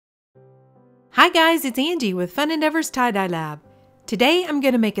Hi guys, it's Angie with Fun Endeavors Tie-Dye Lab. Today I'm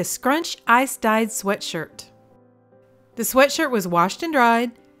going to make a Scrunch ice-dyed sweatshirt. The sweatshirt was washed and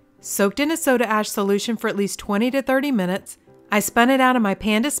dried, soaked in a soda ash solution for at least 20 to 30 minutes. I spun it out of my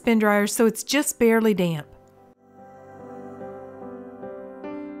Panda spin dryer so it's just barely damp.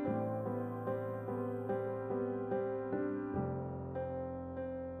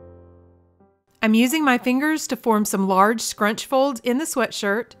 I'm using my fingers to form some large scrunch folds in the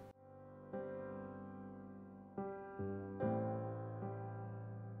sweatshirt.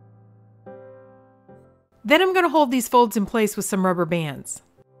 Then I'm going to hold these folds in place with some rubber bands.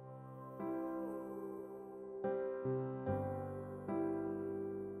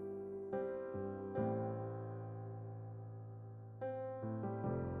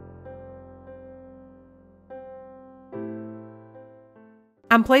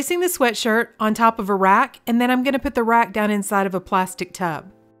 I'm placing the sweatshirt on top of a rack, and then I'm going to put the rack down inside of a plastic tub.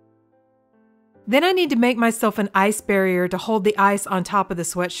 Then I need to make myself an ice barrier to hold the ice on top of the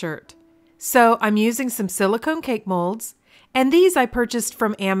sweatshirt. So I'm using some silicone cake molds, and these I purchased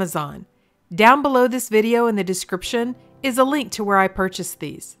from Amazon. Down below this video in the description is a link to where I purchased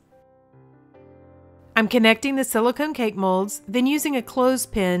these. I'm connecting the silicone cake molds, then using a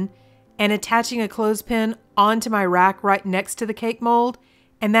clothespin and attaching a clothespin onto my rack right next to the cake mold,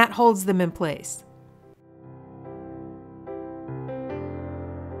 and that holds them in place.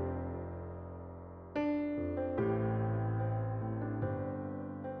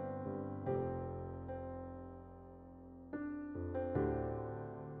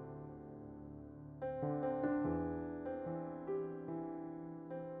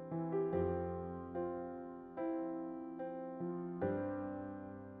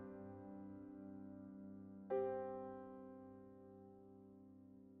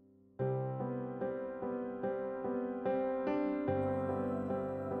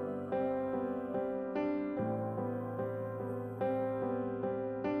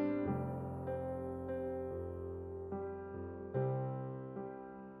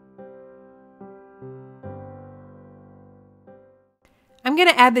 I'm going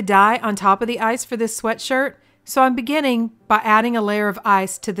to add the dye on top of the ice for this sweatshirt, so I'm beginning by adding a layer of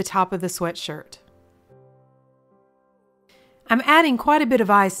ice to the top of the sweatshirt. I'm adding quite a bit of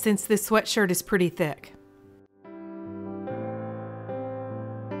ice since this sweatshirt is pretty thick.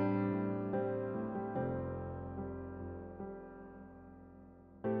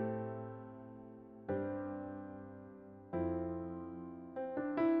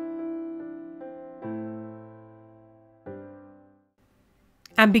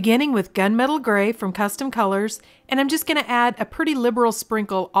 I'm beginning with gunmetal gray from Custom Colors, and I'm just going to add a pretty liberal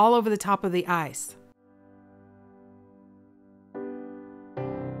sprinkle all over the top of the ice.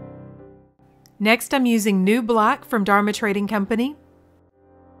 Next, I'm using New Black from Dharma Trading Company.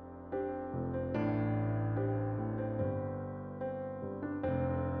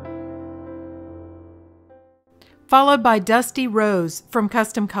 Followed by Dusty Rose from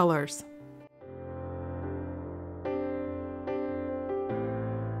Custom Colors.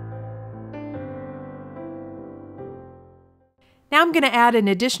 Now I'm going to add an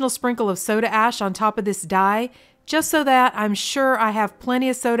additional sprinkle of soda ash on top of this dye, just so that I'm sure I have plenty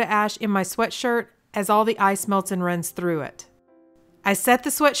of soda ash in my sweatshirt as all the ice melts and runs through it. I set the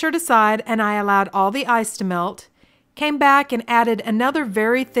sweatshirt aside and I allowed all the ice to melt, came back and added another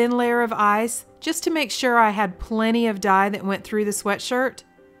very thin layer of ice just to make sure I had plenty of dye that went through the sweatshirt.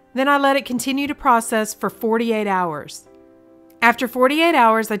 Then I let it continue to process for 48 hours. After 48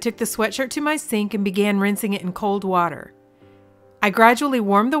 hours, I took the sweatshirt to my sink and began rinsing it in cold water. I gradually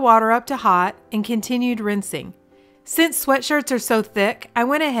warmed the water up to hot and continued rinsing. Since sweatshirts are so thick, I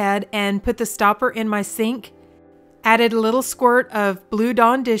went ahead and put the stopper in my sink, added a little squirt of Blue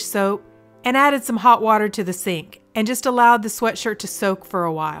Dawn dish soap, and added some hot water to the sink, and just allowed the sweatshirt to soak for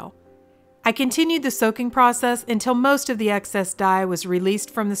a while. I continued the soaking process until most of the excess dye was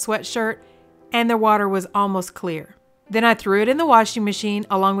released from the sweatshirt and the water was almost clear. Then I threw it in the washing machine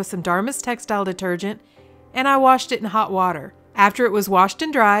along with some Dharma's textile detergent, and I washed it in hot water. After it was washed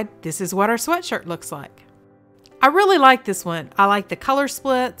and dried, this is what our sweatshirt looks like. I really like this one. I like the color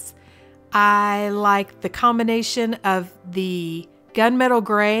splits. I like the combination of the gunmetal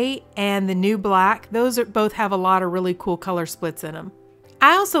gray and the new black. Those both have a lot of really cool color splits in them.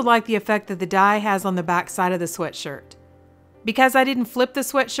 I also like the effect that the dye has on the back side of the sweatshirt. Because I didn't flip the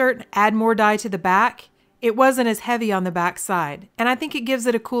sweatshirt and add more dye to the back, it wasn't as heavy on the back side, and I think it gives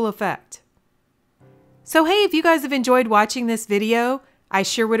it a cool effect. So hey, if you guys have enjoyed watching this video, I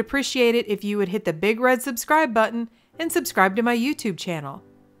sure would appreciate it if you would hit the big red subscribe button and subscribe to my YouTube channel.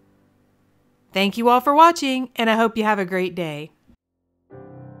 Thank you all for watching, and I hope you have a great day.